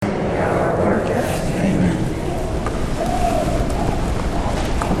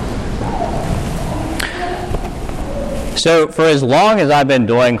So for as long as I've been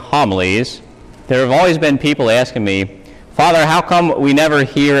doing homilies, there have always been people asking me, Father, how come we never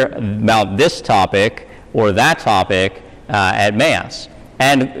hear about this topic or that topic at Mass?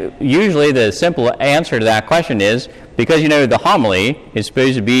 And usually the simple answer to that question is because, the homily is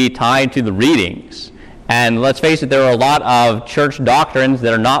supposed to be tied to the readings. And let's face it, there are a lot of church doctrines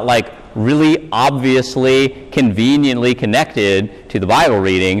that are not really obviously, conveniently connected to the Bible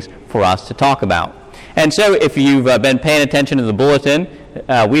readings for us to talk about. And so if you've been paying attention to the bulletin,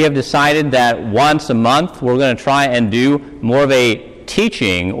 we have decided that once a month we're going to try and do more of a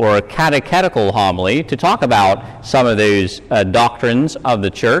teaching or a catechetical homily to talk about some of those doctrines of the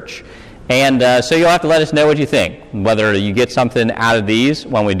church. And so you'll have to let us know what you think, whether you get something out of these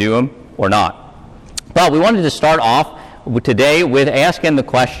when we do them or not. But we wanted to start off today with asking the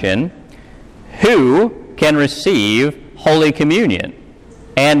question, who can receive Holy Communion?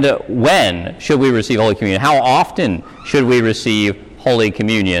 And when should we receive Holy Communion? How often should we receive Holy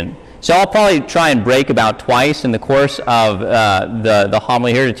Communion? So I'll probably try and break about twice in the course of the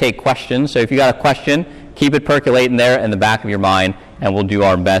homily here to take questions. So if you got a question, keep it percolating there in the back of your mind, and we'll do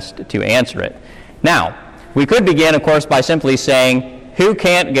our best to answer it. Now, we could begin, of course, by simply saying, who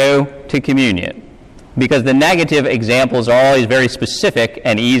can't go to communion? Because the negative examples are always very specific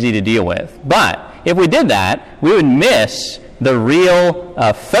and easy to deal with. But if we did that, we would miss the real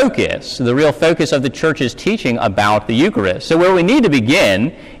focus of the church's teaching about the Eucharist. So where we need to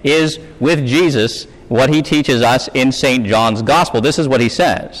begin is with Jesus, what he teaches us in St. John's Gospel. This is what he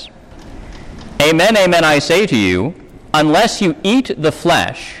says. Amen, amen, I say to you, unless you eat the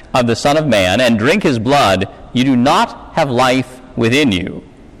flesh of the Son of Man and drink his blood, you do not have life within you.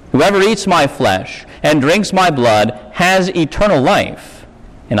 Whoever eats my flesh and drinks my blood has eternal life,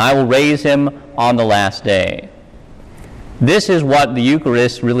 and I will raise him on the last day. This is what the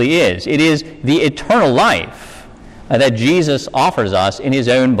Eucharist really is. It is the eternal life that Jesus offers us in his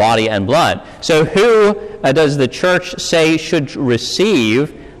own body and blood. So who does the church say should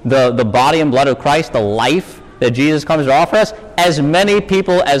receive the body and blood of Christ, the life that Jesus comes to offer us? As many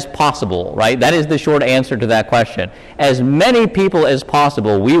people as possible, right? That is the short answer to that question. As many people as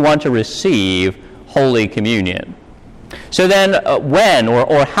possible, we want to receive Holy Communion. So then when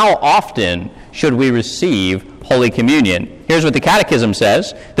or how often should we receive Holy Communion? Here's what the Catechism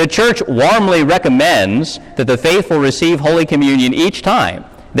says. The Church warmly recommends that the faithful receive Holy Communion each time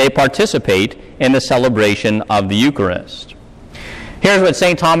they participate in the celebration of the Eucharist. Here's what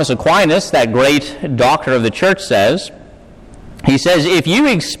St. Thomas Aquinas, that great doctor of the Church, says. He says, if you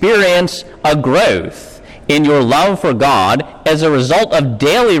experience a growth in your love for God as a result of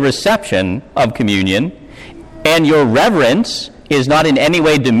daily reception of communion, and your reverence is not in any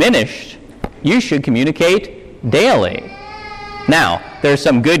way diminished, you should communicate daily. Now, there's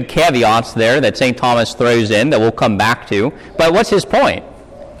some good caveats there that St. Thomas throws in that we'll come back to, but what's his point?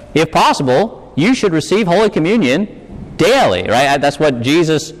 If possible, you should receive Holy Communion daily, right? That's what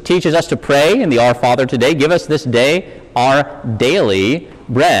Jesus teaches us to pray in the Our Father today. Give us this day our daily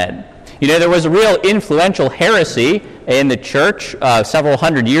bread. There was a real influential heresy in the church several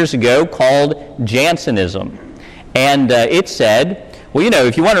hundred years ago called Jansenism. And it said, well,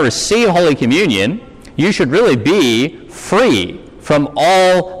 if you want to receive Holy Communion, you should really be free from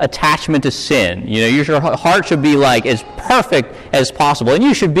all attachment to sin. Your heart should be as perfect as possible, and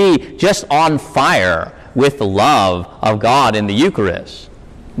you should be just on fire with the love of God in the Eucharist.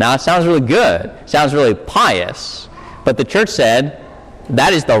 Now, it sounds really good. It sounds really pious. But the Church said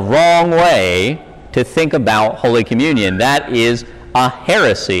that is the wrong way to think about Holy Communion. That is a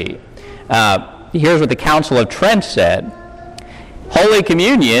heresy. Here's what the Council of Trent said. Holy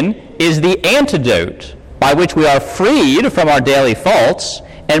Communion is the antidote by which we are freed from our daily faults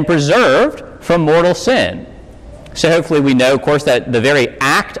and preserved from mortal sin. So hopefully we know, of course, that the very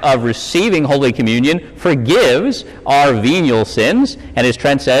act of receiving Holy Communion forgives our venial sins, and as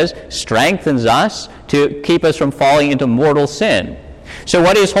Trent says, strengthens us to keep us from falling into mortal sin. So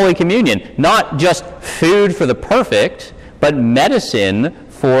what is Holy Communion? Not just food for the perfect, but medicine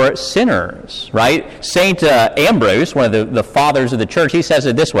for sinners, right? St. Ambrose, one of the fathers of the church, he says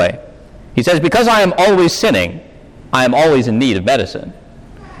it this way. He says, because I am always sinning, I am always in need of medicine.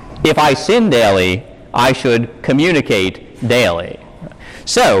 If I sin daily, I should communicate daily.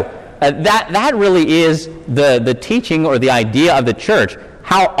 So that really is the teaching or the idea of the church.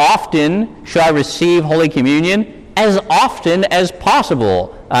 How often should I receive Holy Communion? As often as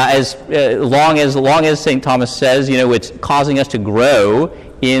possible, as long as St. Thomas says, it's causing us to grow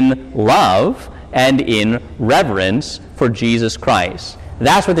in love and in reverence for Jesus Christ.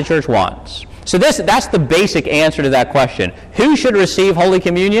 That's what the church wants. So that's the basic answer to that question. Who should receive Holy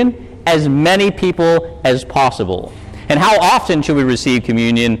Communion? As many people as possible. And how often should we receive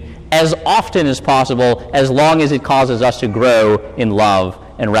communion? As often as possible, as long as it causes us to grow in love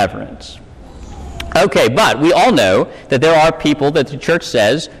and reverence. Okay, but we all know that there are people that the church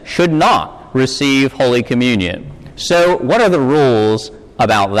says should not receive Holy Communion. So what are the rules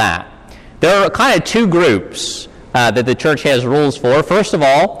about that? There are kind of two groups that the church has rules for. First of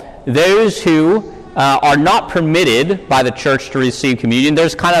all, those who are not permitted by the church to receive communion.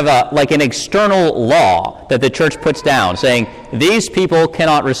 There's kind of like an external law that the church puts down saying these people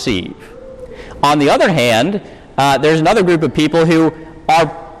cannot receive. On the other hand, there's another group of people who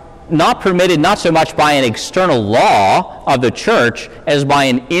are not permitted not so much by an external law of the church as by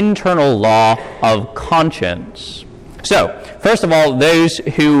an internal law of conscience. So, first of all, those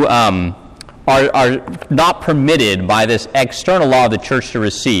who are not permitted by this external law of the church to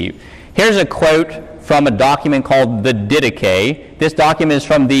receive. Here's a quote from a document called the Didache. This document is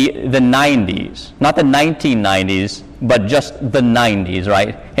from the 90s, not the 1990s, but just the 90s,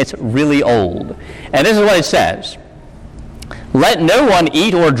 right? It's really old. And this is what it says. Let no one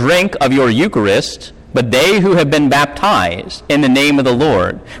eat or drink of your Eucharist, but they who have been baptized in the name of the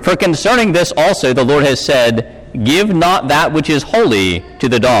Lord. For concerning this also the Lord has said, give not that which is holy to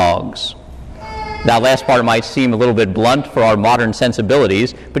the dogs. That last part might seem a little bit blunt for our modern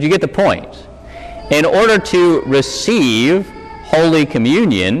sensibilities, but you get the point. In order to receive Holy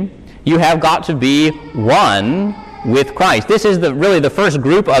Communion, you have got to be one with Christ. This is really the first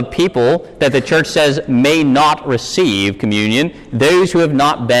group of people that the church says may not receive communion, those who have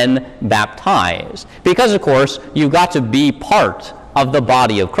not been baptized. Because, of course, you've got to be part of the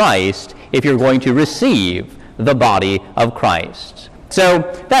body of Christ if you're going to receive the body of Christ. So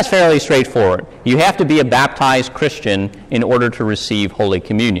that's fairly straightforward. You have to be a baptized Christian in order to receive Holy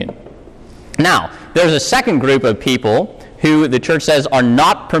Communion. Now, there's a second group of people who the church says are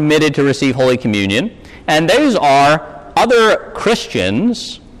not permitted to receive Holy Communion, and those are other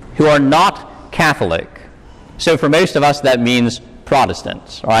Christians who are not Catholic. So for most of us, that means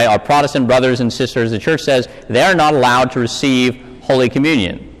Protestants. All right? Our Protestant brothers and sisters, the church says they're not allowed to receive Holy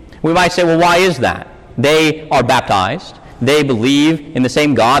Communion. We might say, well, why is that? They are baptized. They believe in the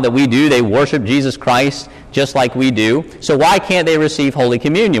same God that we do. They worship Jesus Christ just like we do. So why can't they receive Holy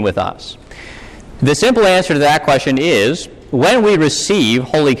Communion with us? The simple answer to that question is, when we receive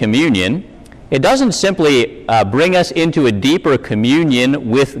Holy Communion, it doesn't simply bring us into a deeper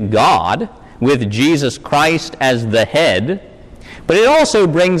communion with God, with Jesus Christ as the head, but it also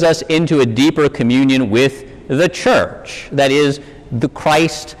brings us into a deeper communion with the church, that is, the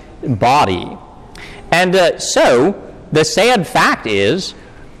Christ body. And so, the sad fact is,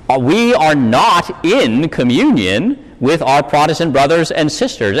 we are not in communion with our Protestant brothers and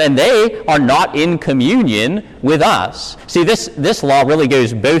sisters, and they are not in communion with us. See, this law really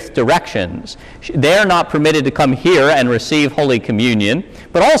goes both directions. They're not permitted to come here and receive Holy Communion,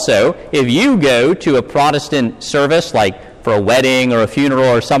 but also, if you go to a Protestant service, like for a wedding or a funeral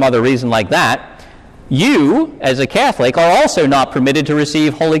or some other reason like that, you, as a Catholic, are also not permitted to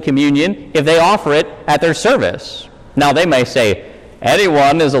receive Holy Communion if they offer it at their service. Now, they may say,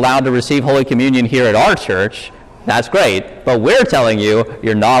 anyone is allowed to receive Holy Communion here at our church. That's great, but we're telling you,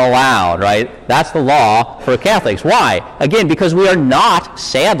 you're not allowed, right? That's the law for Catholics. Why? Again, because we are not,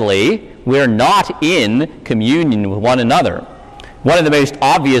 sadly, we're not in communion with one another. One of the most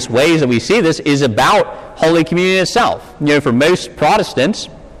obvious ways that we see this is about Holy Communion itself. You know, for most Protestants,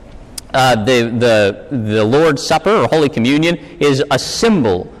 the Lord's Supper or Holy Communion is a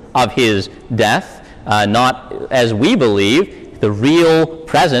symbol of his death, not, as we believe, the real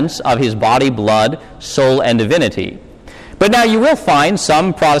presence of his body, blood, soul, and divinity. But now you will find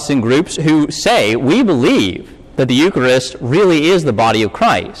some Protestant groups who say, we believe that the Eucharist really is the body of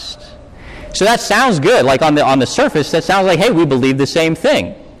Christ. So that sounds good. Like on the surface, that sounds like, hey, we believe the same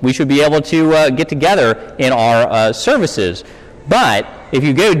thing. We should be able to get together in our services. But if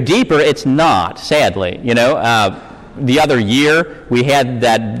you go deeper, it's not, sadly. You know, the other year, we had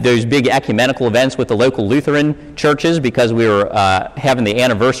those big ecumenical events with the local Lutheran churches because we were having the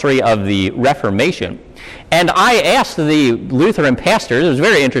anniversary of the Reformation. And I asked the Lutheran pastors, it was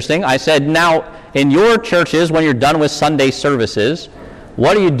very interesting, I said, now, in your churches, when you're done with Sunday services,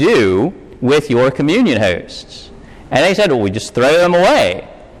 what do you do with your communion hosts? And they said, well, we just throw them away.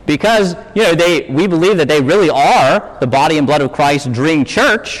 Because, you know, we believe that they really are the body and blood of Christ during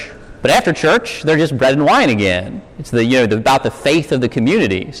church, but after church, they're just bread and wine again. It's about the faith of the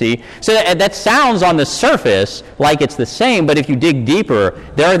community, see? So that sounds on the surface like it's the same, but if you dig deeper,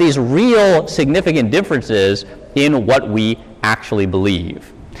 there are these real significant differences in what we actually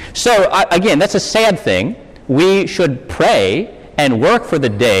believe. So, again, that's a sad thing. We should pray and work for the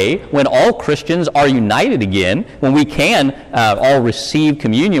day when all Christians are united again, when we can all receive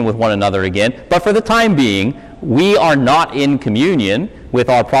communion with one another again. But for the time being, we are not in communion with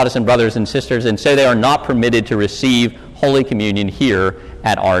our Protestant brothers and sisters, and so they are not permitted to receive Holy Communion here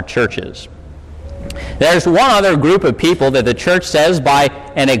at our churches. There's one other group of people that the church says by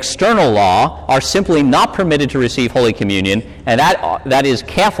an external law are simply not permitted to receive Holy Communion, and that is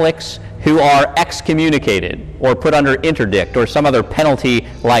Catholics who are excommunicated or put under interdict or some other penalty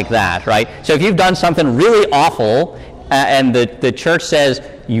like that, right? So if you've done something really awful and the church says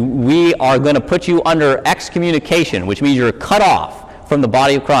we are going to put you under excommunication, which means you're cut off from the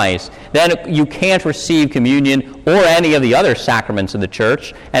body of Christ, then you can't receive communion or any of the other sacraments of the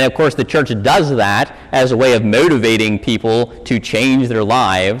church. And of course the church does that as a way of motivating people to change their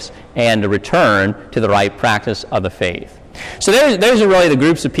lives and to return to the right practice of the faith. So those are really the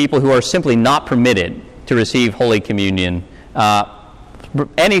groups of people who are simply not permitted to receive Holy Communion.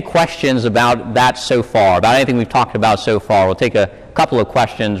 Any questions about that so far, about anything we've talked about so far? We'll take a couple of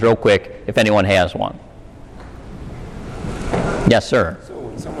questions real quick if anyone has one. Yes, sir. So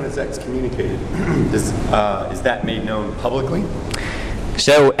when someone is excommunicated, is that made known publicly?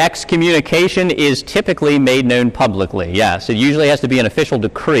 So excommunication is typically made known publicly, yes. It usually has to be an official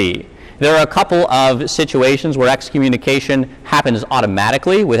decree. There are a couple of situations where excommunication happens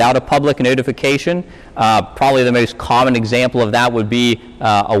automatically without a public notification. Probably the most common example of that would be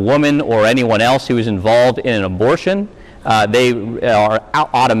a woman or anyone else who is involved in an abortion. They are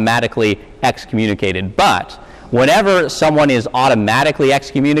automatically excommunicated. But whenever someone is automatically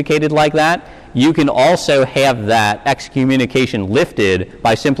excommunicated like that, you can also have that excommunication lifted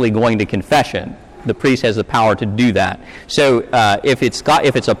by simply going to confession. The priest has the power to do that. So if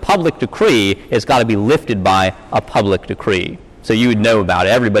it's a public decree, it's got to be lifted by a public decree. So you would know about it.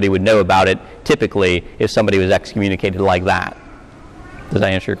 Everybody would know about it, typically, if somebody was excommunicated like that. Does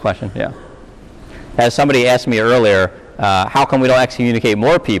that answer your question? Yeah. As somebody asked me earlier, how come we don't excommunicate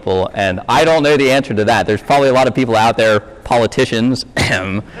more people? And I don't know the answer to that. There's probably a lot of people out there, politicians,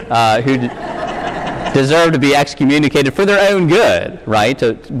 who deserve to be excommunicated for their own good, right?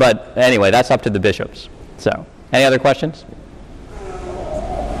 But anyway, that's up to the bishops. So, any other questions?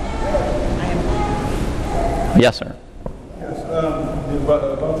 Yes, sir. Yes,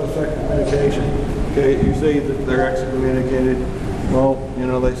 about the excommunication. Okay, you say that they're excommunicated. Well,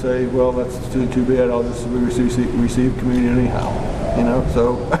 they say, well, that's too bad. I'll just receive communion anyhow.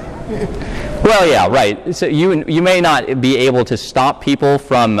 So. Well, yeah, right. So you may not be able to stop people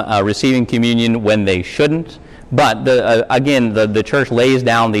from receiving communion when they shouldn't, but again, the church lays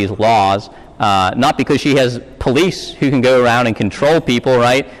down these laws, not because she has police who can go around and control people,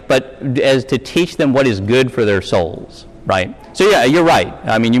 right, but as to teach them what is good for their souls, right? So yeah, you're right.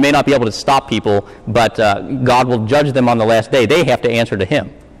 I mean, you may not be able to stop people, but God will judge them on the last day. They have to answer to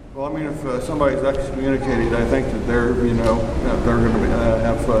Him. Well, I mean, if somebody's excommunicated, I think that they're going to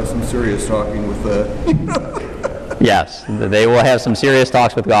have some serious talking with. Yes, they will have some serious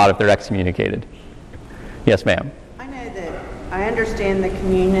talks with God if they're excommunicated. Yes, ma'am. I know that I understand the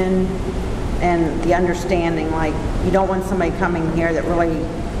communion and the understanding. Like, you don't want somebody coming here that really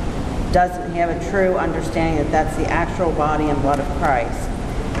doesn't have a true understanding that that's the actual body and blood of Christ.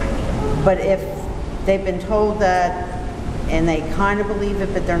 But if they've been told that, and they kind of believe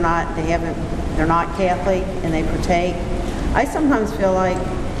it, but they're not Catholic, and they partake, I sometimes feel like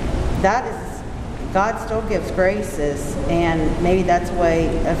that is, God still gives graces, and maybe that's a way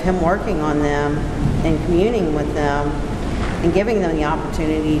of Him working on them and communing with them and giving them the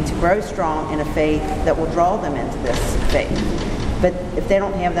opportunity to grow strong in a faith that will draw them into this faith. But if they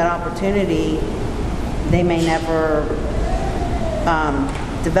don't have that opportunity, they may never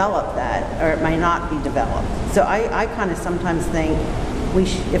develop that, or it may not be developed. So I kind of sometimes think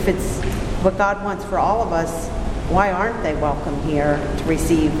if it's what God wants for all of us, why aren't they welcome here to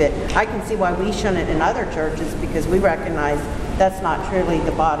receive it? I can see why we shouldn't in other churches, because we recognize that's not truly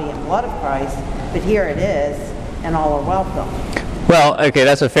the body and blood of Christ, but here it is, and all are welcome. Well, okay,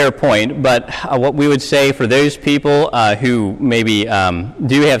 that's a fair point, but what we would say for those people who maybe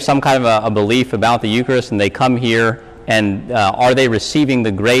do have some kind of a belief about the Eucharist, and they come here, and are they receiving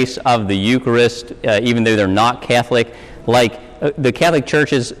the grace of the Eucharist even though they're not Catholic? Like the Catholic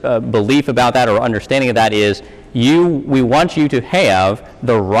Church's belief about that, or understanding of that, is we want you to have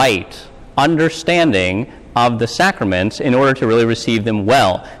the right understanding of the sacraments in order to really receive them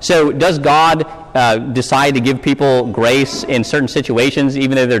well. So does God decide to give people grace in certain situations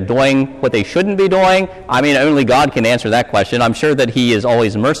even though they're doing what they shouldn't be doing? I mean, only God can answer that question. I'm sure that he is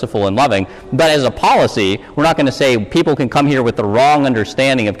always merciful and loving, but as a policy, we're not going to say people can come here with the wrong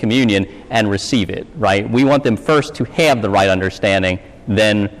understanding of communion and receive it, right? We want them first to have the right understanding,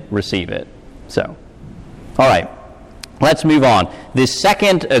 then receive it. So, all right, let's move on. The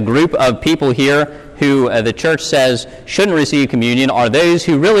second group of people here who the church says shouldn't receive communion are those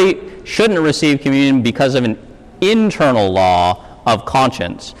who really shouldn't receive communion because of an internal law of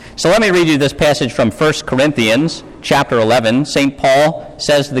conscience. So let me read you this passage from 1 Corinthians chapter 11. St. Paul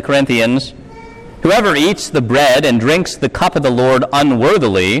says to the Corinthians, "Whoever eats the bread and drinks the cup of the Lord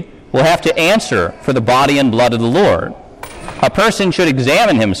unworthily will have to answer for the body and blood of the Lord. A person should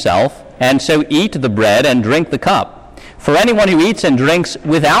examine himself, and so eat the bread and drink the cup. For anyone who eats and drinks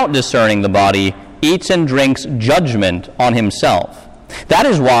without discerning the body eats and drinks judgment on himself. That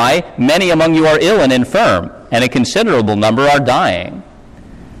is why many among you are ill and infirm, and a considerable number are dying."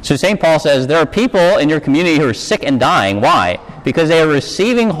 So St. Paul says there are people in your community who are sick and dying. Why? Because they are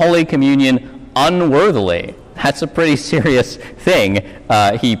receiving Holy Communion unworthily. That's a pretty serious thing,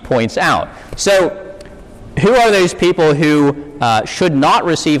 he points out. So who are those people who should not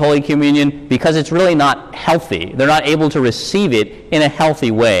receive Holy Communion because it's really not healthy? They're not able to receive it in a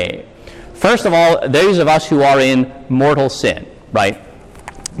healthy way. First of all, those of us who are in mortal sin, right?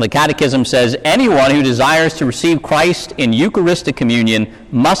 The Catechism says, anyone who desires to receive Christ in Eucharistic communion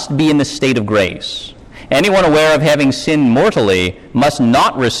must be in the state of grace. Anyone aware of having sinned mortally must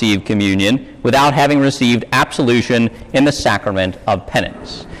not receive communion without having received absolution in the sacrament of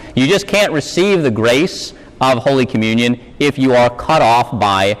penance. You just can't receive the grace of Holy Communion if you are cut off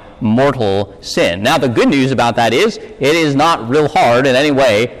by mortal sin. Now, the good news about that is it is not real hard in any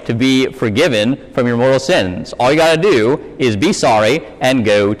way to be forgiven from your mortal sins. All you got to do is be sorry and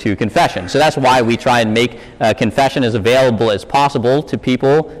go to confession. So that's why we try and make confession as available as possible to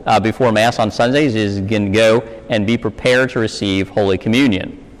people before Mass on Sundays, is you can go and be prepared to receive Holy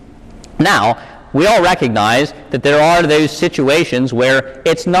Communion. Now, we all recognize that there are those situations where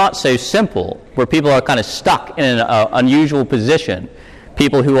it's not so simple, where people are kind of stuck in an unusual position.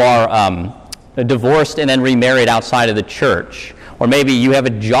 People who are divorced and then remarried outside of the church. Or maybe you have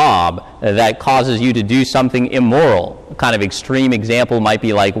a job that causes you to do something immoral. A kind of extreme example might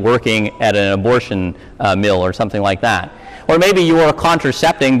be like working at an abortion mill or something like that. Or maybe you are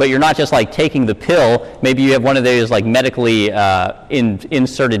contracepting, but you're not just like taking the pill. Maybe you have one of those like medically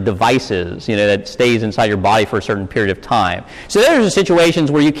inserted devices, that stays inside your body for a certain period of time. So there's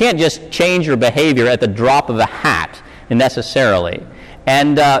situations where you can't just change your behavior at the drop of a hat necessarily.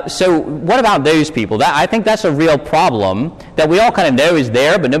 And so what about those people? I think that's a real problem that we all kind of know is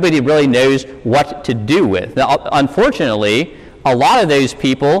there, but nobody really knows what to do with. Now, unfortunately, a lot of those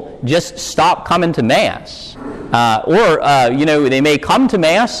people just stop coming to Mass. They may come to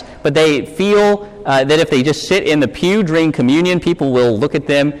Mass, but they feel that if they just sit in the pew during communion, people will look at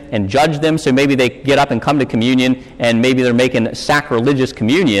them and judge them, so maybe they get up and come to communion, and maybe they're making sacrilegious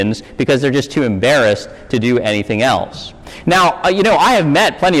communions because they're just too embarrassed to do anything else. Now, I have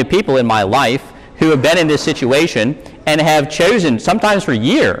met plenty of people in my life who have been in this situation and have chosen, sometimes for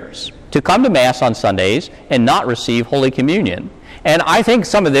years, to come to Mass on Sundays and not receive Holy Communion. And I think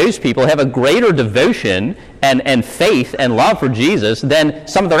some of those people have a greater devotion and faith and love for Jesus than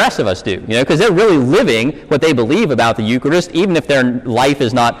some of the rest of us do, because they're really living what they believe about the Eucharist, even if their life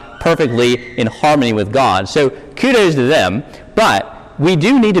is not perfectly in harmony with God. So kudos to them, but we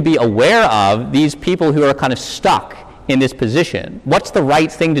do need to be aware of these people who are kind of stuck in this position. What's the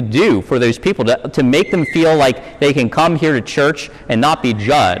right thing to do for those people to make them feel like they can come here to church and not be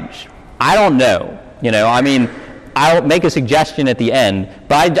judged? I don't know. I'll make a suggestion at the end,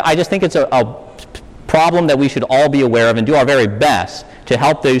 but I just think it's a problem that we should all be aware of and do our very best to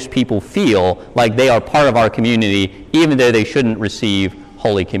help those people feel like they are part of our community, even though they shouldn't receive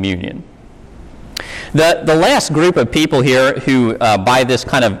Holy Communion. The last group of people here who, by this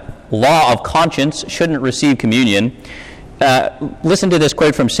kind of law of conscience, shouldn't receive communion, listen to this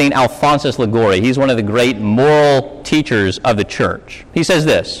quote from St. Alphonsus Liguori. He's one of the great moral teachers of the Church. He says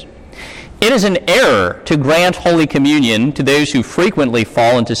this: "It is an error to grant Holy Communion to those who frequently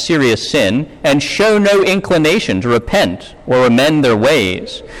fall into serious sin and show no inclination to repent or amend their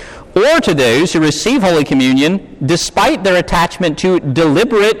ways, or to those who receive Holy Communion despite their attachment to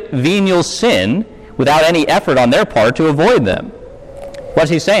deliberate venial sin without any effort on their part to avoid them."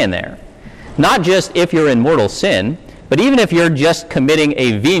 What's he saying there? Not just if you're in mortal sin, but even if you're just committing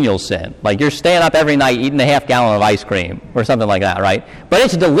a venial sin, like you're staying up every night eating a half gallon of ice cream or something like that, right? But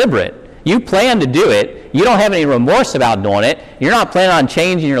it's deliberate. You plan to do it. You don't have any remorse about doing it. You're not planning on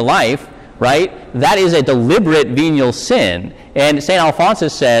changing your life, right? That is a deliberate venial sin. And St.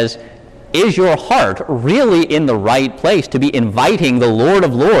 Alphonsus says, is your heart really in the right place to be inviting the Lord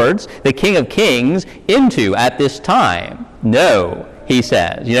of Lords, the King of Kings, into at this time? No, he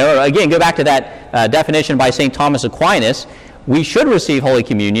says. Again, go back to that definition by St. Thomas Aquinas. We should receive Holy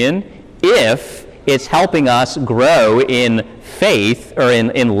Communion if it's helping us grow in faith or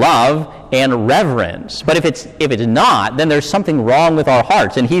in love and reverence. But if it's not, then there's something wrong with our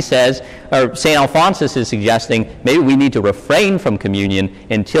hearts. And he says, or St. Alphonsus is suggesting, maybe we need to refrain from communion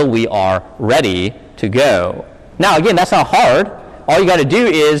until we are ready to go. Now, again, that's not hard. All you got to do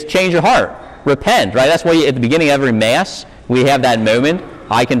is change your heart. Repent, right? That's why at the beginning of every Mass, we have that moment,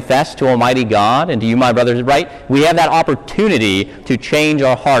 I confess to Almighty God and to you, my brothers, right? We have that opportunity to change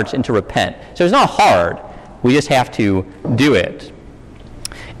our hearts and to repent. So it's not hard. We just have to do it.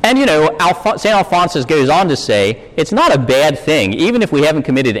 And, St. Alphonsus goes on to say, it's not a bad thing, even if we haven't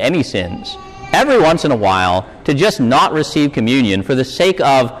committed any sins, every once in a while, to just not receive communion for the sake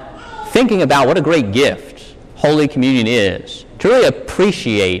of thinking about what a great gift Holy Communion is, to really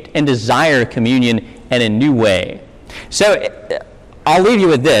appreciate and desire communion in a new way. So I'll leave you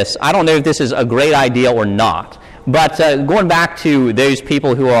with this. I don't know if this is a great idea or not, but going back to those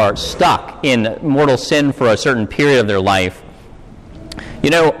people who are stuck in mortal sin for a certain period of their life,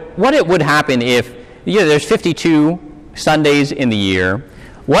 what it would happen if, there's 52 Sundays in the year.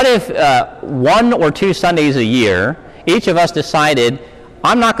 What if 1 or 2 Sundays a year, each of us decided,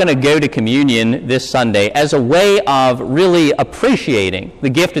 I'm not going to go to communion this Sunday as a way of really appreciating the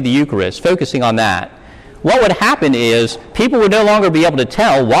gift of the Eucharist, focusing on that? What would happen is people would no longer be able to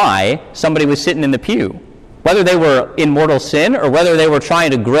tell why somebody was sitting in the pew, whether they were in mortal sin or whether they were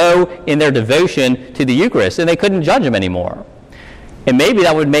trying to grow in their devotion to the Eucharist, and they couldn't judge them anymore. And maybe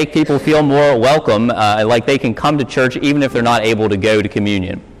that would make people feel more welcome, like they can come to church even if they're not able to go to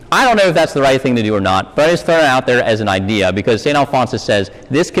communion. I don't know if that's the right thing to do or not, but I just throw it out there as an idea because St. Alphonsus says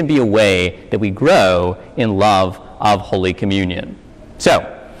this can be a way that we grow in love of Holy Communion.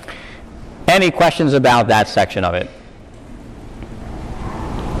 So, any questions about that section of it?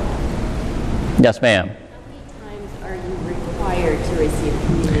 Yes, ma'am. How many times are you required to receive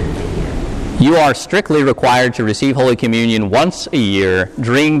communion a year? You are strictly required to receive Holy Communion once a year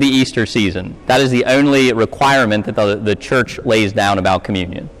during the Easter season. That is the only requirement that the Church lays down about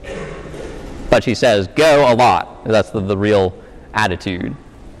communion. But she says, go a lot. That's the real attitude.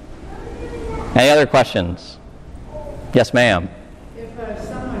 Any other questions? Yes, ma'am. If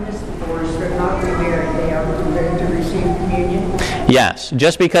someone is divorced or not remarried, they are permitted to receive communion? Yes.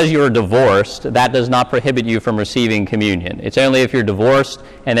 Just because you are divorced, that does not prohibit you from receiving communion. It's only if you're divorced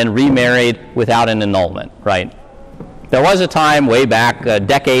and then remarried without an annulment, right? There was a time way back,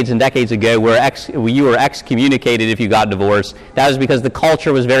 decades and decades ago, where you were excommunicated if you got divorced. That was because the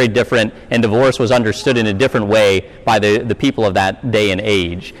culture was very different and divorce was understood in a different way by the people of that day and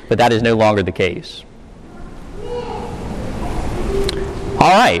age. But that is no longer the case. All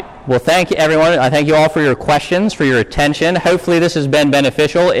right. Well, thank you, everyone. I thank you all for your questions, for your attention. Hopefully this has been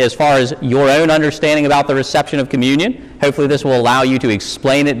beneficial as far as your own understanding about the reception of communion. Hopefully this will allow you to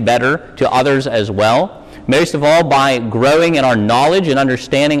explain it better to others as well. Most of all, by growing in our knowledge and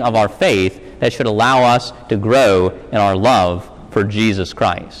understanding of our faith, that should allow us to grow in our love for Jesus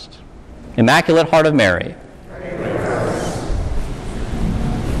Christ. Immaculate Heart of Mary,